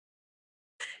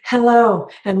Hello,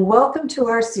 and welcome to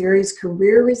our series,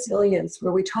 Career Resilience,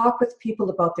 where we talk with people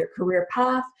about their career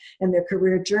path and their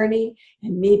career journey,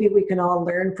 and maybe we can all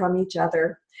learn from each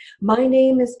other. My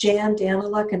name is Jan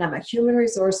Daniluk, and I'm a human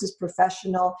resources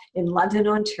professional in London,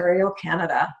 Ontario,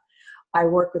 Canada. I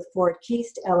work with Ford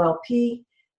Keast LLP,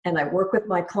 and I work with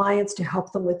my clients to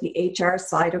help them with the HR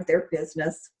side of their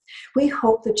business. We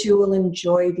hope that you will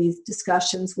enjoy these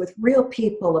discussions with real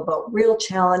people about real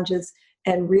challenges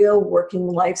and real working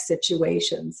life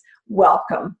situations.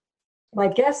 Welcome. My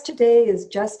guest today is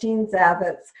Justine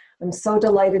Zavitz. I'm so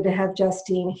delighted to have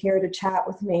Justine here to chat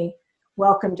with me.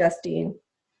 Welcome, Justine.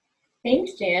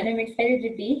 Thanks, Jan. I'm excited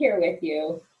to be here with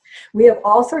you. We have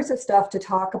all sorts of stuff to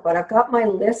talk about. I've got my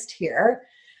list here.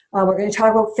 We're going to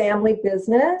talk about family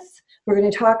business. We're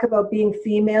going to talk about being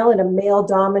female in a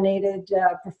male-dominated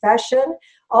profession.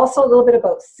 Also a little bit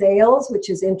about sales, which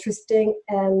is interesting,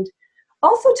 and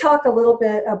also talk a little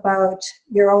bit about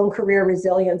your own career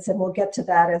resilience, and we'll get to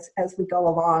that as we go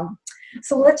along.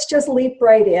 So let's just leap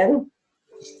right in.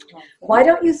 Why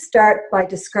don't you start by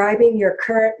describing your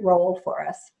current role for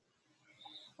us?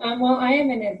 Well, I am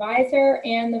an advisor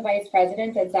and the vice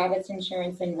president at Zavitz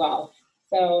Insurance and Wealth.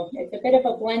 So it's a bit of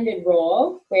a blended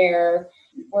role where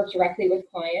I work directly with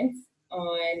clients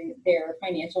on their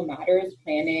financial matters,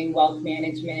 planning, wealth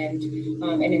management,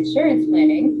 and insurance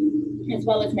planning, as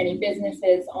well as many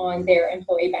businesses on their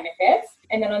employee benefits.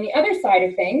 And then on the other side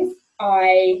of things,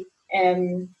 I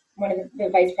am one of the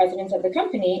vice presidents of the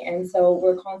company. And so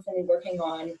we're constantly working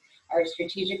on our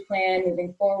strategic plan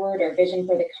moving forward, our vision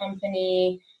for the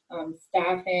company,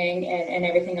 staffing, and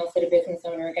everything else that a business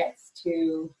owner gets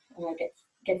to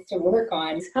work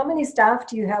on. How many staff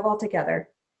do you have altogether?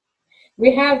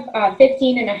 We have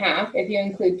 15 and a half if you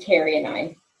include Terry and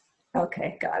I.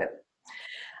 Okay, got it.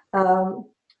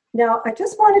 Now, I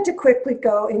just wanted to quickly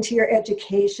go into your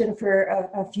education for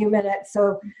a few minutes.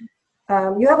 So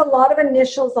you have a lot of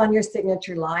initials on your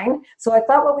signature line. So I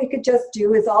thought what we could just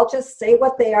do is I'll just say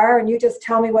what they are and you just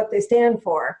tell me what they stand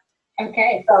for.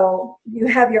 Okay. So you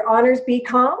have your honors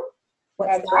BCom.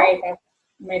 That's right. That's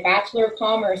my Bachelor of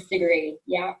Commerce degree.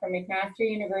 Yeah, from McMaster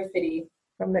University.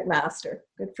 From McMaster.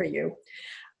 Good for you.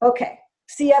 Okay.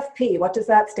 CFP, what does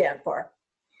that stand for?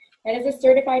 That is a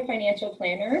Certified Financial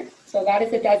Planner. So that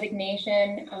is a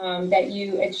designation that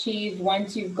you achieve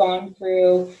once you've gone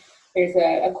through. There's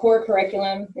a core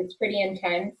curriculum. It's pretty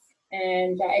intense.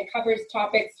 And it covers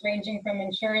topics ranging from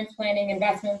insurance planning,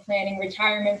 investment planning,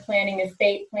 retirement planning,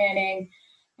 estate planning,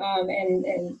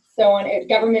 and so on,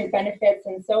 government benefits,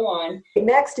 and so on.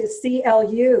 Next is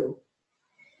CLU.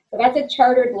 So that's a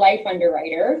Chartered Life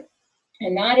Underwriter.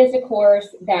 And that is a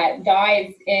course that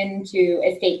dives into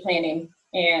estate planning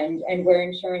and where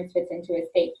insurance fits into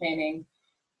estate planning.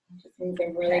 It just means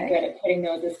I'm really good at putting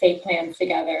those estate plans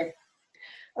together.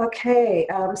 Okay,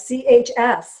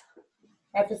 CHS.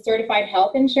 That's a Certified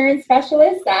Health Insurance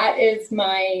Specialist. That is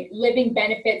my living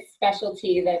benefits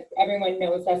specialty that everyone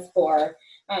knows us for.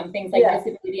 Things like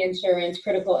disability insurance,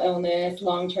 critical illness,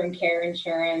 long-term care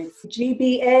insurance.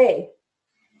 GBA.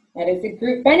 That is a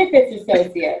Group Benefits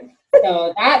Associate.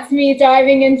 So that's me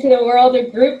diving into the world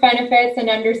of group benefits and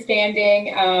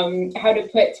understanding how to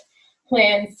put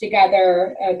plans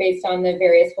together based on the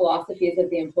various philosophies of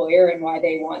the employer and why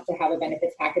they want to have a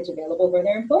benefits package available for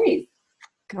their employees.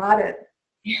 Got it.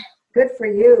 Good for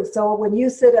you. So when you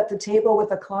sit at the table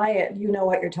with a client, you know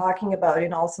what you're talking about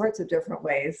in all sorts of different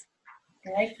ways.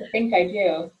 I like to think I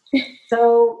do.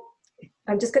 So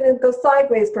I'm just going to go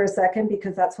sideways for a second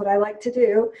because that's what I like to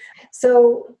do.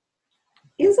 So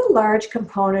is a large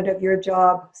component of your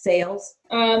job sales?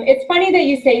 It's funny that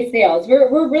you say sales.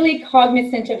 We're really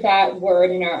cognizant of that word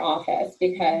in our office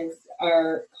because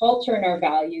our culture and our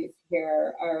values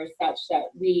here are such that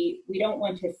we don't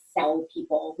want to sell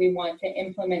people. We want to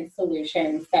implement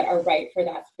solutions that are right for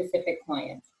that specific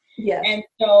client. Yes. And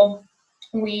so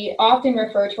we often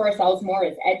refer to ourselves more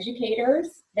as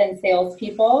educators than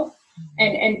salespeople.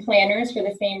 And planners for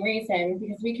the same reason,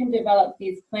 because we can develop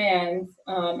these plans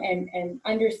and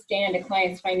understand a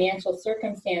client's financial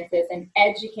circumstances and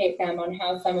educate them on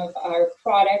how some of our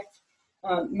product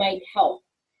might help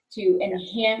to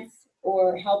enhance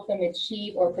or help them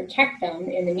achieve or protect them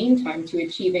in the meantime to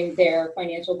achieving their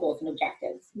financial goals and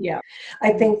objectives. Yeah,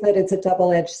 I think that it's a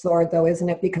double-edged sword though, isn't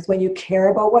it? Because when you care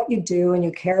about what you do and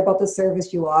you care about the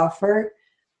service you offer,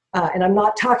 and I'm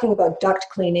not talking about duct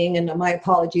cleaning, and my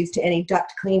apologies to any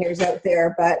duct cleaners out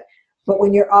there, but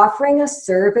when you're offering a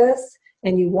service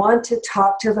and you want to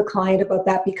talk to the client about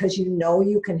that because you know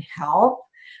you can help,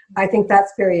 I think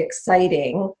that's very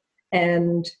exciting.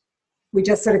 And we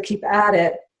just sort of keep at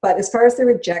it. But as far as the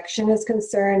rejection is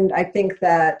concerned, I think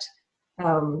that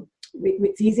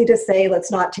It's easy to say,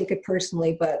 let's not take it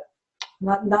personally, but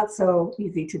not so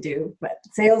easy to do. But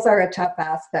sales are a tough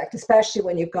aspect, especially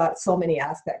when you've got so many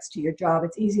aspects to your job.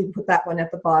 It's easy to put that one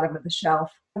at the bottom of the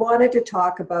shelf. I wanted to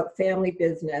talk about family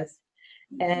business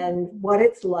and what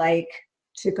it's like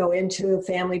to go into a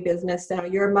family business. Now,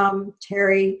 your mom,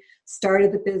 Terry,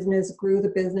 started the business, grew the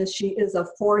business. She is a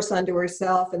force unto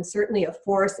herself and certainly a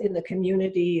force in the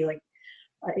community. Like,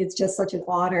 it's just such an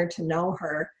honor to know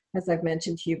her, as I've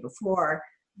mentioned to you before.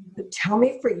 But tell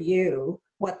me, for you,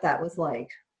 what that was like.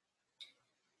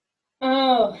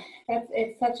 Oh,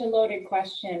 it's such a loaded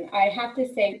question. I have to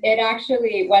say, it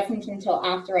actually wasn't until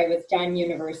after I was done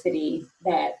university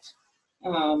that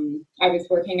I was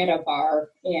working at a bar,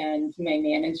 and my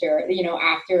manager,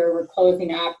 after we're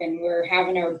closing up and we're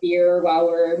having our beer while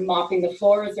we're mopping the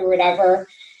floors or whatever,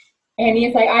 and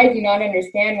he's like, I do not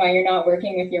understand why you're not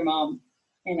working with your mom.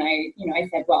 And I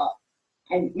said, well,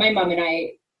 my mom and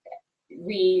I,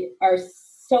 we are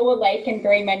so alike in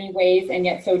very many ways and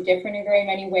yet so different in very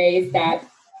many ways that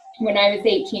when I was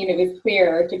 18, it was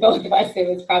clear to both of us it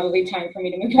was probably time for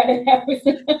me to move out of the house.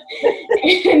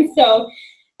 And so,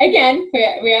 again,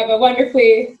 we have a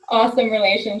wonderfully awesome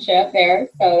relationship there,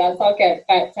 so that's all good.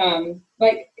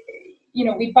 But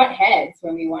we butt heads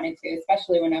when we wanted to,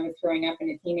 especially when I was growing up and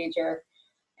a teenager,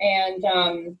 and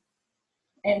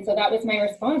so that was my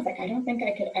response. Like, I don't think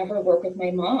I could ever work with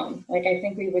my mom. Like, I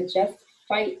think we would just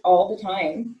fight all the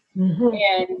time. Mm-hmm.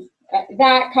 And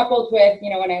that coupled with,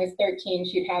 when I was 13,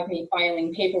 she'd have me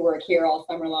filing paperwork here all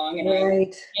summer long, and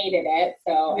right. I hated it.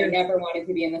 So yes. I never wanted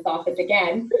to be in this office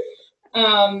again.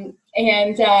 And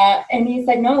he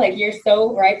said, no, like, you're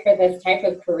so right for this type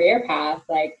of career path.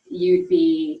 Like, you'd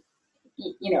be,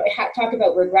 talk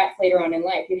about regrets later on in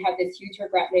life. You'd have this huge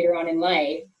regret later on in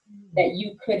life that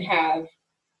you could have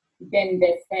been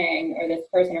this thing or this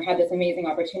person or had this amazing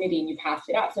opportunity and you passed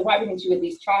it up. So why wouldn't you at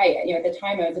least try it? At the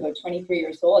time I was about 23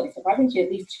 years old. He said, why wouldn't you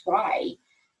at least try?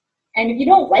 And if you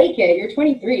don't like it, you're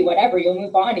 23, whatever, you'll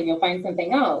move on and you'll find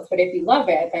something else. But if you love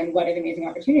it, then what an amazing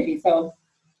opportunity. So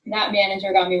that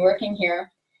manager got me working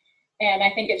here. And I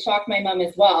think it shocked my mom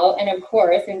as well. And of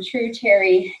course, in true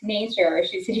Terry nature,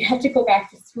 she said, you have to go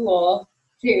back to school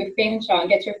to Fanshawe and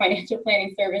get your financial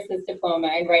planning services diploma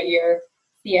and write your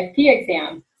CFP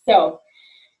exam. So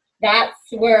that's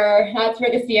where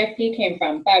the CFP came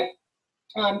from. But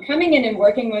coming in and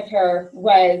working with her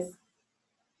was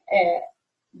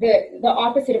the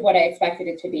opposite of what I expected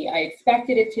it to be. I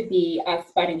expected it to be us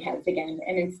butting heads again.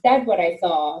 And instead what I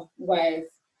saw was,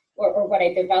 or what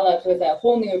I developed was a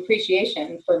whole new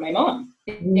appreciation for my mom.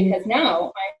 Because now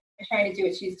I'm trying to do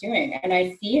what she's doing. And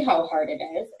I see how hard it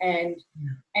is. And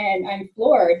I'm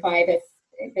floored by this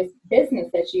business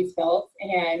that she's built,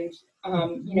 and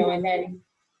and then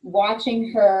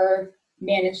watching her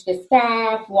manage the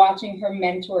staff, watching her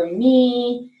mentor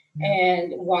me,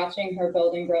 and watching her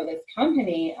build and grow this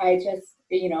company, I just,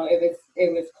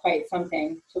 it was quite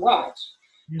something to watch.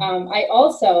 I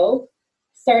also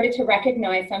started to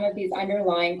recognize some of these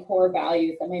underlying core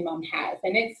values that my mom has,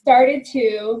 and it started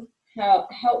to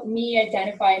help me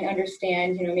identify and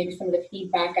understand, maybe some of the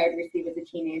feedback I would receive as a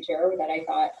teenager that I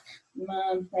thought,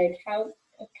 Mom, like,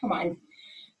 come on.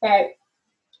 But,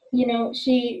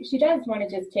 she does want to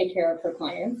just take care of her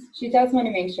clients. She does want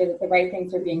to make sure that the right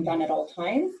things are being done at all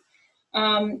times.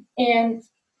 And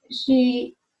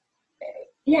she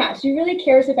really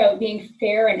cares about being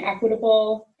fair and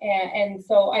equitable. And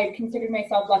so I considered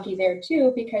myself lucky there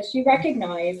too, because she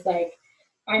recognized, like,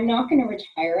 I'm not going to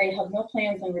retire. I have no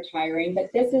plans on retiring, but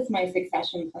this is my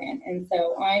succession plan. And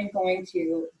so I'm going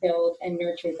to build and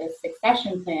nurture this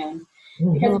succession plan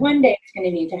because one day it's going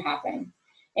to need to happen.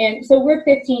 And so we're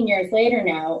 15 years later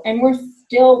now, and we're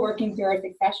still working through our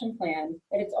succession plan,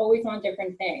 but it's always on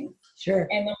different things. Sure.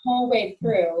 And the whole way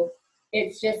through,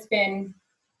 it's just been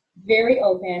very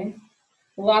open,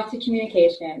 lots of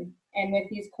communication, and with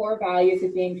these core values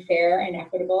of being fair and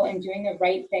equitable and doing the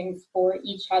right things for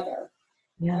each other.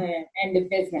 And the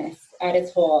business at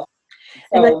its whole. So,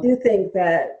 and I do think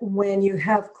that when you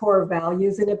have core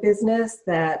values in a business,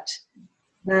 that's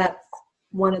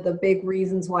one of the big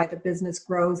reasons why the business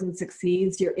grows and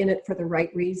succeeds. You're in it for the right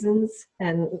reasons,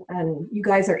 and you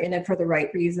guys are in it for the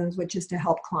right reasons, which is to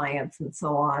help clients and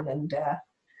so on.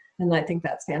 And I think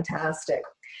that's fantastic.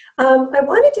 I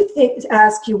wanted to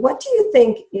ask you, what do you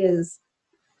think is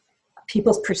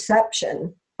people's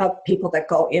perception of people that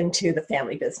go into the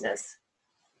family business?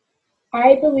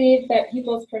 I believe that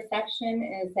people's perception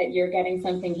is that you're getting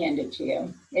something handed to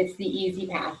you. It's the easy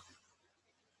path.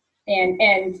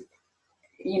 And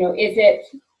is it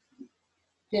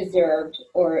deserved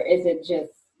or is it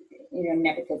just,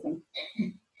 nepotism?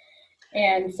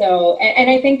 And so, and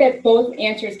I think that both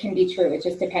answers can be true. It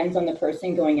just depends on the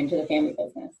person going into the family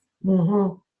business.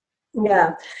 Mm-hmm.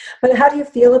 Yeah. But how do you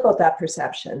feel about that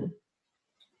perception?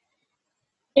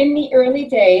 In the early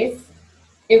days,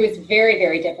 it was very,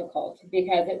 very difficult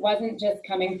because it wasn't just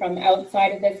coming from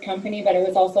outside of this company, but it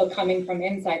was also coming from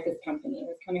inside this company. It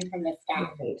was coming from the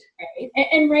staff, right?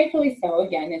 And rightfully so.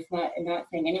 Again, I'm not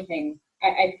saying anything.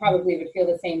 I probably would feel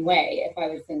the same way if I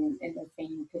was in the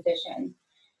same position.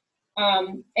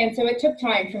 And so it took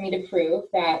time for me to prove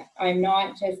that I'm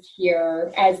not just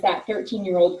here as that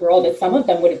 13-year-old girl that some of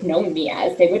them would have known me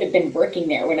as. They would have been working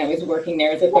there when I was working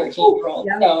there as a 13-year-old.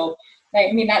 Yeah. So,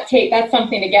 I mean, that's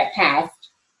something to get past.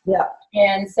 Yeah.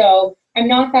 And so I'm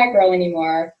not that girl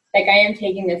anymore. Like, I am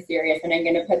taking this serious, and I'm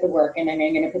going to put the work in, and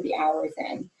I'm going to put the hours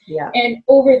in. Yeah. And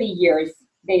over the years,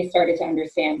 they started to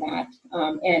understand that.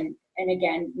 And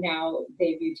again, now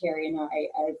they view Terry and I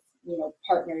as,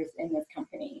 partners in this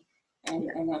company. And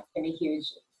that's been a huge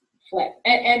flip.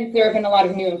 And there have been a lot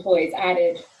of new employees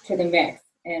added to the mix,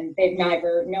 and they've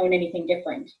never known anything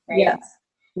different, right? Yes.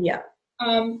 Yeah.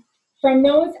 From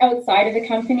those outside of the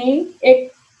company,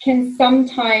 it can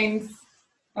sometimes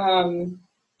come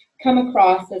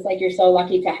across as like, you're so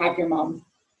lucky to have your mom.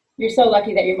 You're so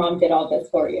lucky that your mom did all this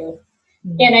for you.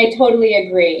 Mm-hmm. And I totally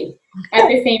agree. At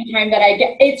the same time that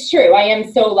it's true. I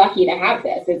am so lucky to have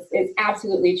this. It's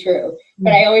absolutely true. Mm-hmm.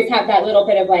 But I always have that little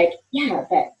bit of like, yeah,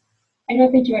 but I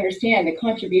don't think you understand the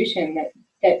contribution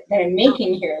that I'm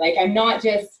making here. Like, I'm not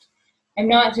just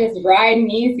riding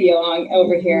easy along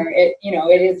over here. It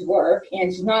is work, and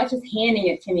she's not just handing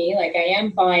it to me. Like, I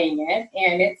am buying it,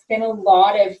 and it's been a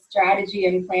lot of strategy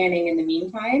and planning in the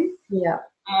meantime. Yeah.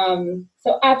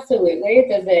 So absolutely,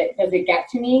 does it get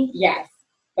to me? Yes.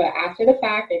 But after the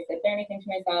fact, I sit there and I think to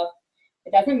myself,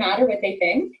 it doesn't matter what they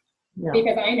think,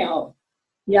 because I know.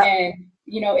 Yeah. And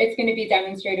it's going to be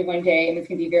demonstrated one day, and it's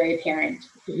going to be very apparent.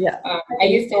 Yeah. I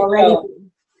used to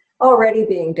already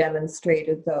being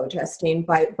demonstrated, though, Justine,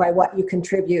 by what you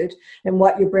contribute and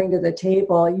what you bring to the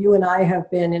table. You and I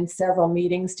have been in several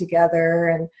meetings together,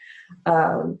 and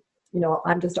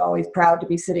I'm just always proud to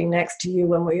be sitting next to you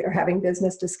when we are having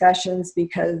business discussions,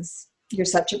 because you're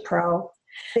such a pro.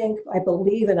 I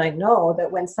believe and I know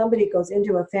that when somebody goes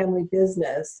into a family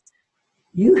business,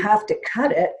 you have to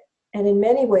cut it, and in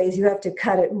many ways you have to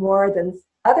cut it more than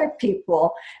other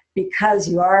people, because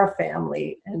you are a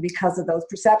family, and because of those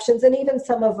perceptions, and even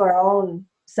some of our own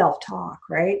self-talk,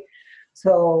 right?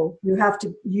 So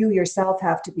you yourself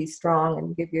have to be strong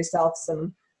and give yourself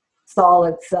some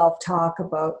solid self-talk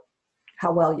about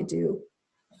how well you do.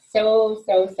 So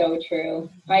true.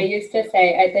 I used to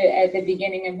say at the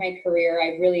beginning of my career,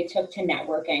 I really took to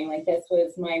networking. Like, this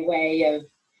was my way of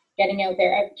getting out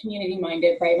there. I'm community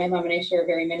minded, right? My mom and I share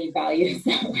very many values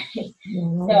that way.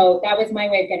 Mm-hmm. So that was my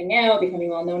way of getting out, becoming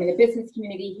well known in the business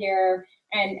community here,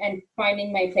 and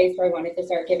finding my place where I wanted to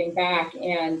start giving back.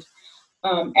 And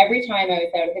every time I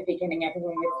was out at the beginning,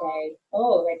 everyone would say,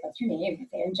 "Oh, like, what's your name?" I'd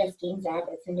say, "I'm Justine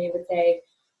Zavitz," and they would say,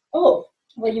 "Oh,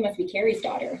 well, you must be Terry's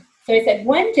daughter." So I said,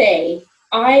 one day,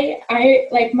 I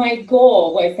like, my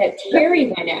goal was that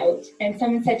Terry went out and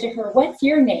someone said to her, "What's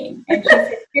your name?" And she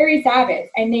said, "Terry Zavitz."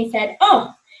 And they said,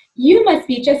 "Oh, you must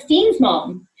be Justine's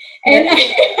mom." And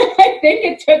I think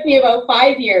it took me about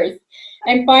 5 years.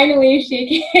 And finally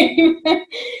she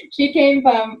came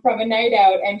from a night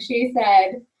out, and she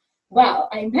said, "Well,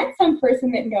 I met some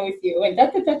person that knows you," and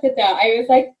da da da da da. I was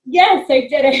like, yes, I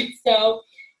did it. So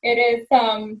it is,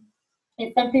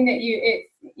 it's something that it's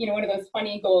one of those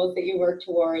funny goals that you work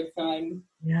towards on.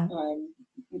 Yeah.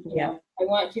 I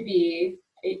want to be,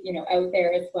 out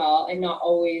there as well, and not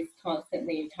always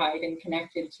constantly tied and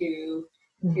connected to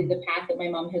the path that my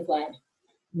mom has led.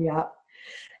 Yeah.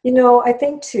 I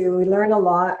think too, we learn a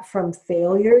lot from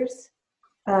failures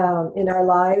in our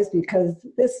lives, because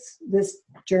this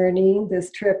journey, this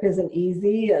trip isn't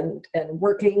easy, and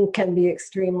working can be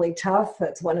extremely tough.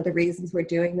 That's one of the reasons we're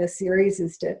doing this series,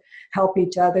 is to help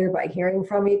each other by hearing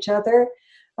from each other.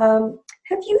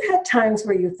 Have you had times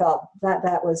where you felt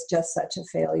that was just such a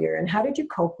failure, and how did you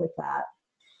cope with that?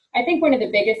 I think one of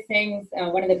the biggest things,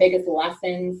 one of the biggest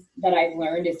lessons that I've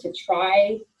learned is to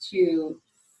try to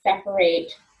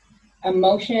separate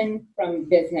emotion from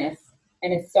business.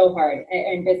 And it's so hard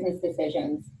in business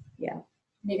decisions. Yeah.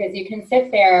 Because you can sit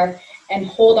there and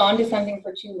hold on to something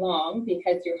for too long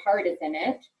because your heart is in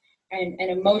it, and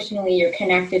emotionally you're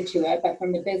connected to it. But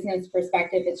from the business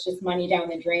perspective, it's just money down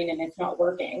the drain and it's not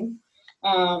working.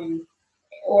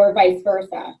 Or vice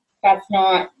versa. That's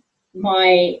not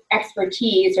my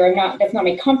expertise, or that's not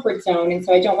my comfort zone. And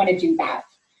so I don't want to do that.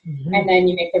 Mm-hmm. And then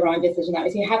you make the wrong decision that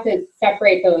way. So you have to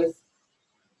separate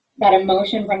that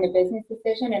emotion from the business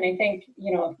decision. And I think,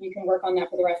 you can work on that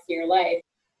for the rest of your life.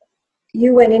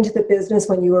 You went into the business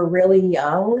when you were really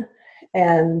young,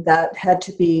 and that had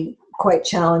to be quite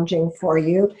challenging for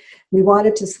you. We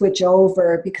wanted to switch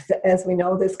over because, as we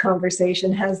know, this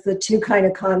conversation has the two kind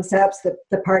of concepts,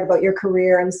 the part about your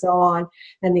career and so on,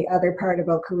 and the other part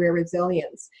about career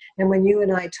resilience. And when you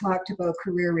and I talked about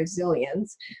career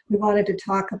resilience, we wanted to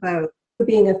talk about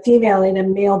being a female in a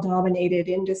male-dominated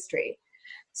industry.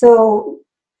 So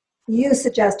you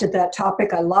suggested that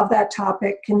topic. I love that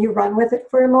topic. Can you run with it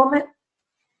for a moment?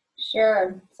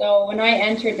 Sure. So when I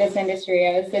entered this industry,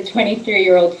 I was a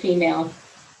 23-year-old female,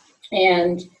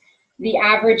 and the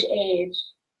average age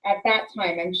at that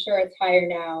time, I'm sure it's higher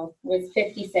now, was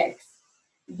 56.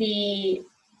 The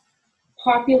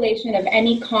population of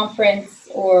any conference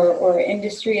or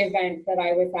industry event that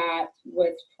I was at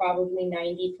was probably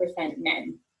 90%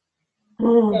 men.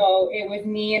 So it was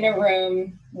me in a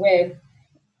room with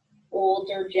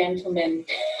older gentlemen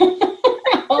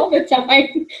all the time.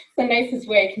 It's the nicest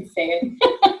way I can say it.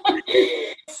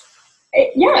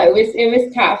 It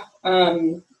was tough.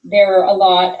 There were a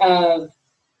lot of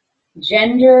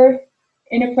gender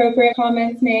inappropriate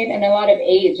comments made and a lot of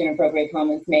age inappropriate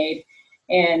comments made.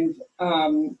 And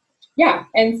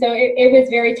and so it was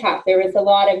very tough. There was a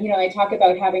lot of, I talk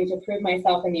about having to prove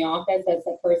myself in the office as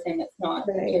a person that's not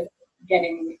just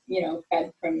getting,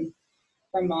 fed from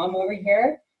mom over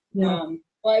here. Yeah.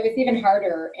 Well, it was even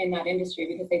harder in that industry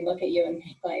because they look at you and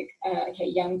think like, okay,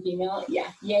 young female,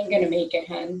 yeah, you ain't going to make it,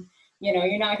 hun.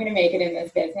 You're not going to make it in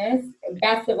this business.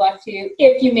 Best of luck to you.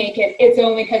 If you make it, it's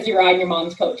only because you're riding your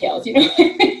mom's coattails,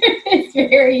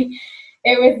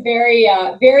 It was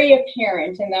very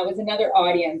apparent. And that was another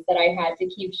audience that I had to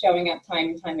keep showing up time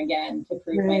and time again to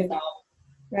prove myself.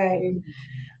 Right.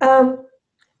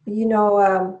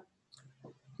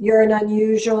 You're an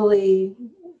unusually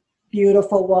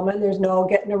beautiful woman. There's no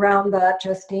getting around that,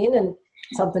 Justine, and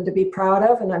something to be proud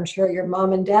of. And I'm sure your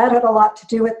mom and dad had a lot to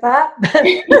do with that.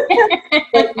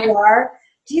 But you are.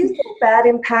 Do you think that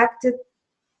impacted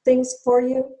things for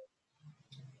you?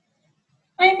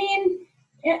 I mean,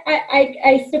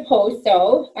 I suppose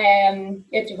so.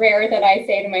 It's rare that I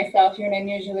say to myself, you're an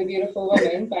unusually beautiful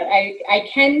woman, but I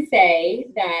can say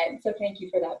that, so thank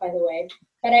you for that, by the way,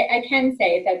 but I can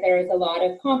say that there was a lot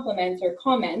of compliments or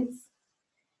comments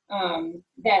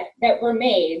that were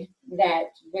made that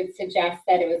would suggest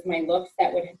that it was my looks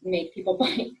that would make people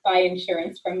buy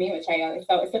insurance from me, which I always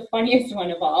thought was the funniest one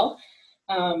of all.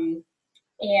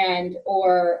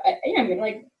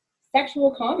 Like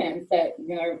sexual comments that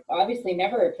are obviously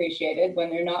never appreciated when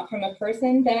they're not from a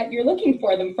person that you're looking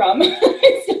for them from. And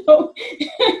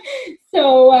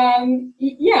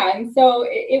so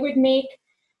it would make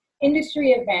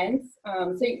industry events.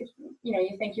 So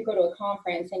you think you go to a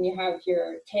conference and you have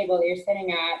your table you're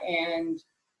sitting at and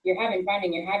you're having fun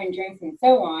and you're having drinks and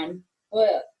so on.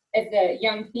 Well, as a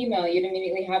young female, you'd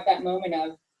immediately have that moment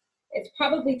of, it's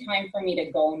probably time for me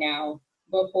to go now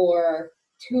before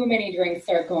too many drinks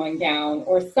start going down,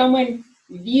 or someone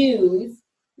views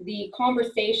the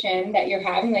conversation that you're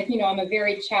having. Like, I'm a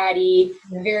very chatty,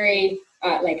 very,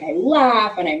 I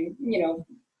laugh and I'm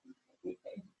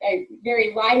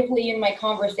very lively in my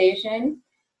conversation.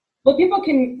 Well, people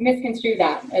can misconstrue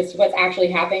that as to what's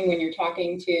actually happening when you're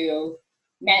talking to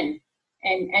men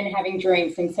and having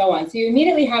drinks and so on. So you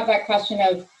immediately have that question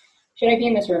of, should I be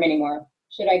in this room anymore?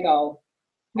 Should I go?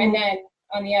 Mm-hmm. And then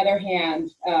on the other hand,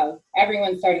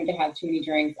 everyone's starting to have too many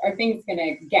drinks. Are things going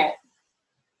to get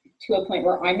to a point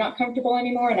where I'm not comfortable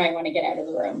anymore and I want to get out of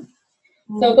the room?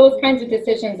 Mm-hmm. So those kinds of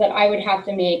decisions that I would have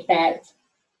to make, that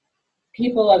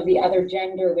people of the other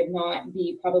gender would not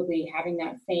be probably having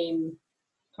that same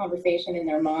conversation in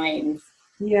their minds.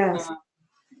 Yes.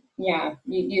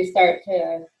 You start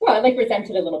to, resent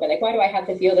it a little bit. Like, why do I have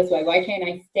to feel this way? Why can't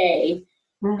I stay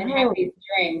and have these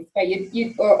drinks? But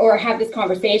or have this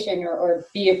conversation or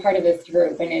be a part of this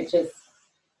group, and it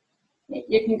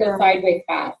can go sideways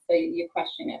fast. So you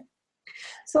question it.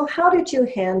 So how did you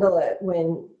handle it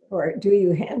do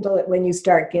you handle it when you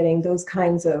start getting those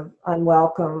kinds of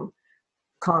unwelcome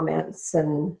comments?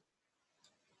 And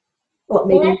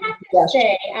I have to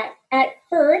say, at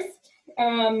first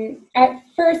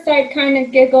I'd kind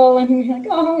of giggle and be like,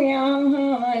 oh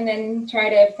yeah, and then try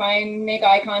to make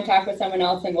eye contact with someone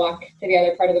else and walk to the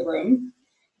other part of the room.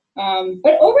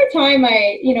 But over time,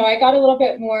 I got a little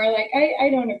bit more like, I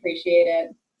don't appreciate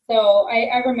it. So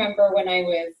I remember when I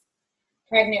was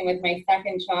pregnant with my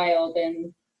second child,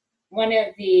 and one of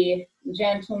the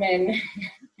gentlemen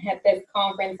at this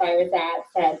conference I was at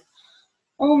said,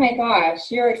 oh my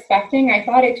gosh, you're expecting? I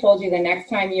thought I told you the next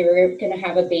time you were going to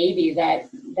have a baby that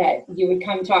you would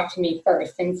come talk to me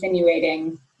first,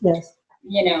 insinuating, Yes.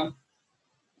 you know.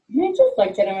 And I just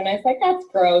looked at him and I was like, that's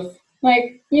gross.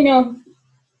 Like, no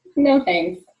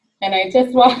thanks. And I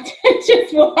just walked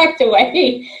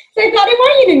away. So I thought, I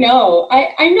want you to know,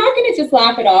 I'm not going to just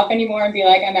laugh it off anymore and be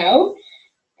like, I'm out.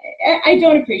 I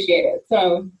don't appreciate it.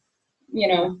 So,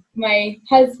 my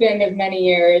husband of many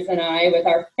years and I, with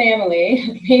our family,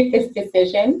 have made this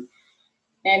decision,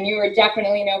 and you were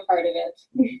definitely no part of it.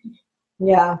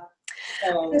 Yeah.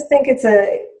 So, I just think it's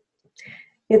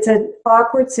an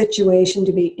awkward situation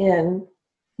to be in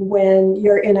when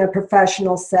you're in a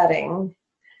professional setting,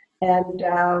 and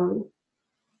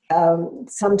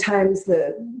sometimes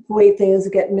the way things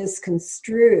get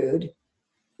misconstrued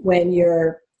when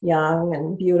you're young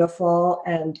and beautiful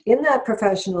and in that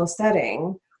professional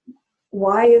setting.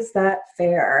 Why is that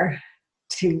fair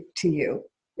to you?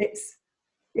 It's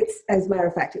as a matter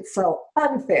of fact, it's so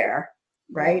unfair,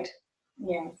 right?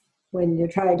 yes. When you're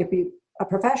trying to be a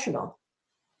professional.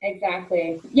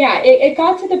 Exactly. Yeah, it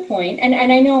got to the point, and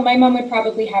I know my mom would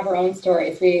probably have her own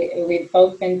stories. We've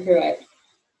both been through it.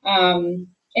 And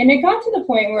it got to the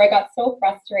point where I got so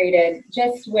frustrated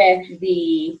just with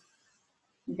the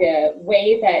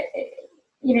way that,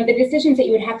 the decisions that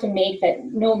you would have to make that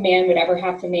no man would ever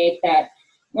have to make. That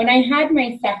when I had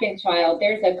my second child,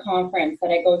 there's a conference that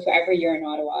I go to every year in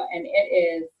Ottawa, and it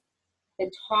is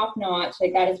the top notch.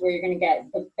 Like, that is where you're going to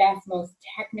get the best, most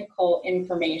technical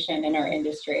information in our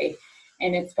industry.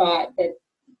 And it's got the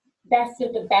best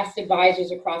of the best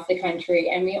advisors across the country.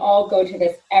 And we all go to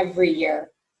this every year.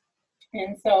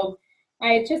 And so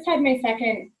I had just had my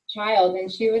second child,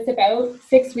 and she was about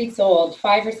 6 weeks old,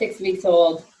 5 or 6 weeks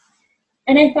old.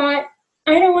 And I thought,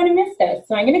 I don't want to miss this.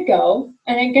 So I'm going to go,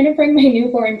 and I'm going to bring my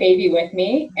newborn baby with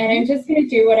me, and I'm just going to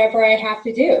do whatever I have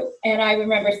to do. And I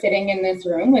remember sitting in this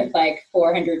room with like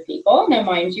 400 people. Now,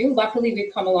 mind you, luckily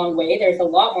we've come a long way. There's a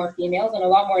lot more females and a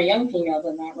lot more young females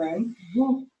in that room,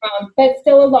 but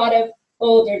still a lot of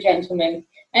older gentlemen.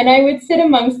 And I would sit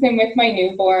amongst them with my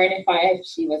newborn. If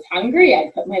she was hungry,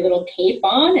 I'd put my little cape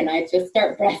on and I'd just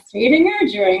start breastfeeding her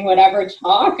during whatever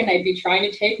talk, and I'd be trying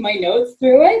to take my notes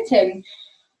through it. And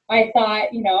I thought,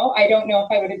 I don't know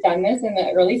if I would have done this in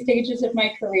the early stages of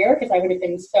my career, because I would have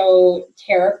been so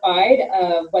terrified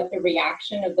of what the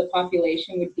reaction of the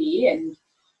population would be. And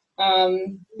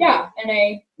and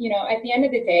I, at the end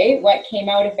of the day, what came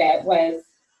out of it was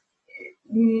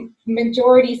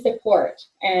majority support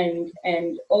and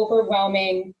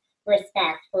overwhelming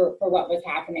respect for what was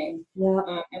happening,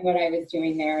 and what I was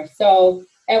doing there. So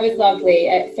it was lovely.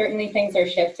 Certainly things are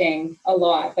shifting a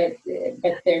lot, but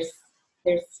there's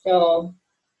still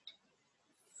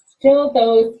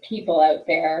those people out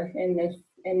there in this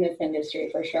industry,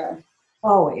 for sure.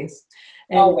 Always.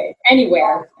 Always.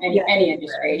 Anywhere. Any anywhere.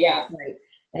 industry. Yeah. Right.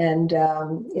 And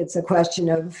it's a question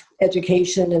of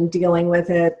education and dealing with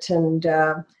it, and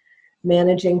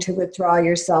managing to withdraw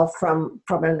yourself from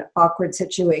an awkward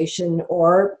situation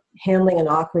or handling an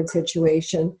awkward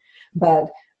situation.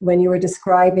 But when you were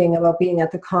describing about being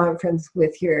at the conference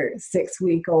with your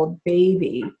 6-week-old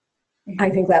baby, I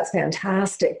think that's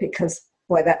fantastic, because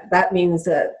boy, that means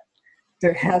that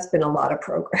there has been a lot of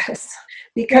progress,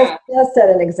 because it does set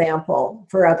an example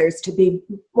for others to be,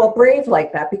 brave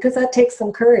like that, because that takes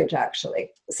some courage, actually.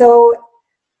 So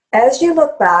as you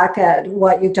look back at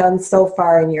what you've done so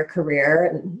far in your career,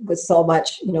 and with so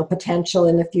much, potential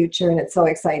in the future, and it's so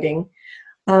exciting,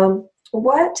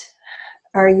 what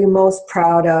are you most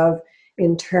proud of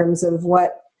in terms of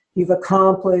what you've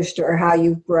accomplished or how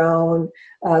you've grown,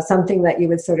 something that you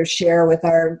would sort of share with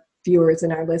our viewers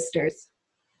and our listeners?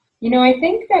 I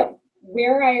think that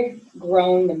where I've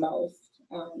grown the most,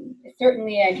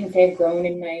 certainly I can say I've grown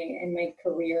in my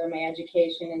career, my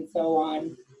education, and so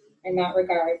on in that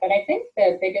regard. But I think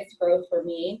the biggest growth for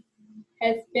me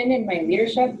has been in my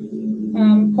leadership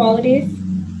qualities,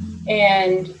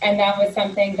 and that was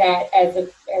something that as a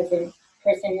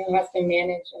person who has to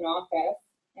manage an office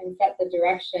and set the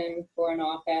direction for an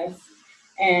office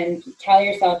and tell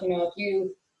yourself, if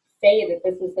you say that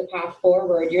this is the path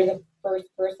forward, you're the first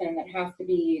person that has to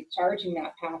be charging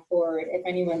that path forward if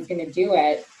anyone's going to do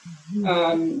it.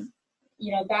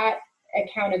 That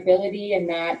accountability and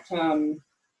that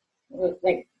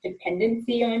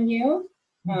dependency on you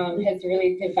has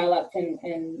really developed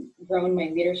and grown my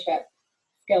leadership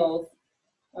skills.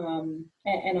 And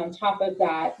on top of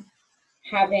that,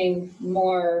 having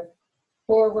more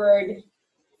forward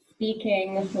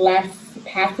speaking, less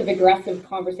passive aggressive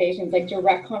conversations, like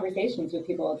direct conversations with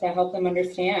people to help them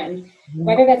understand,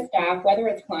 whether that's staff, whether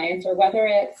it's clients, or whether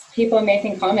it's people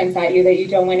making comments at you that you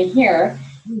don't want to hear,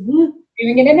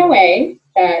 doing it in a way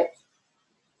that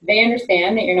they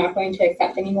understand that you're not going to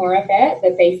accept any more of it,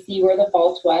 that they see where the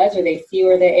fault was or they see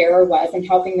where the error was, and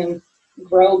helping them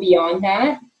grow beyond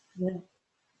that. Yeah.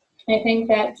 I think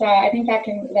that's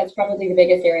probably the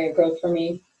biggest area of growth for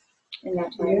me in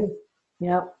that time.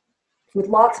 Yeah, with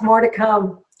lots more to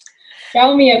come.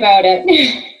 Tell me about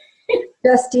it.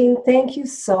 Justine, thank you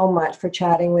so much for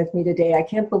chatting with me today. I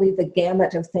can't believe the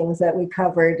gamut of things that we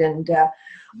covered, and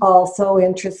all so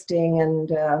interesting, and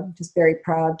just very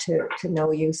proud to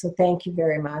know you. So thank you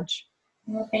very much.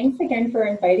 Well, thanks again for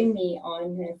inviting me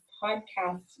on this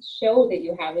podcast show that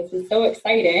you have. This is so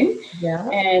exciting. Yeah.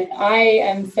 And I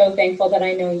am so thankful that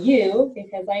I know you,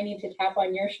 because I need to tap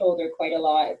on your shoulder quite a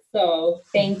lot. So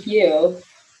thank you.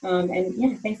 And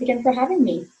yeah, thanks again for having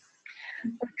me.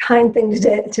 Kind thing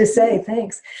to say.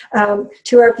 Thanks.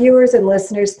 To our viewers and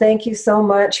listeners, thank you so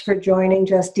much for joining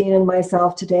Justine and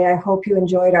myself today. I hope you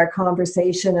enjoyed our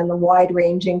conversation and the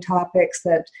wide-ranging topics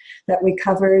that we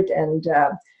covered. And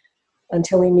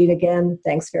until we meet again,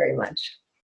 thanks very much.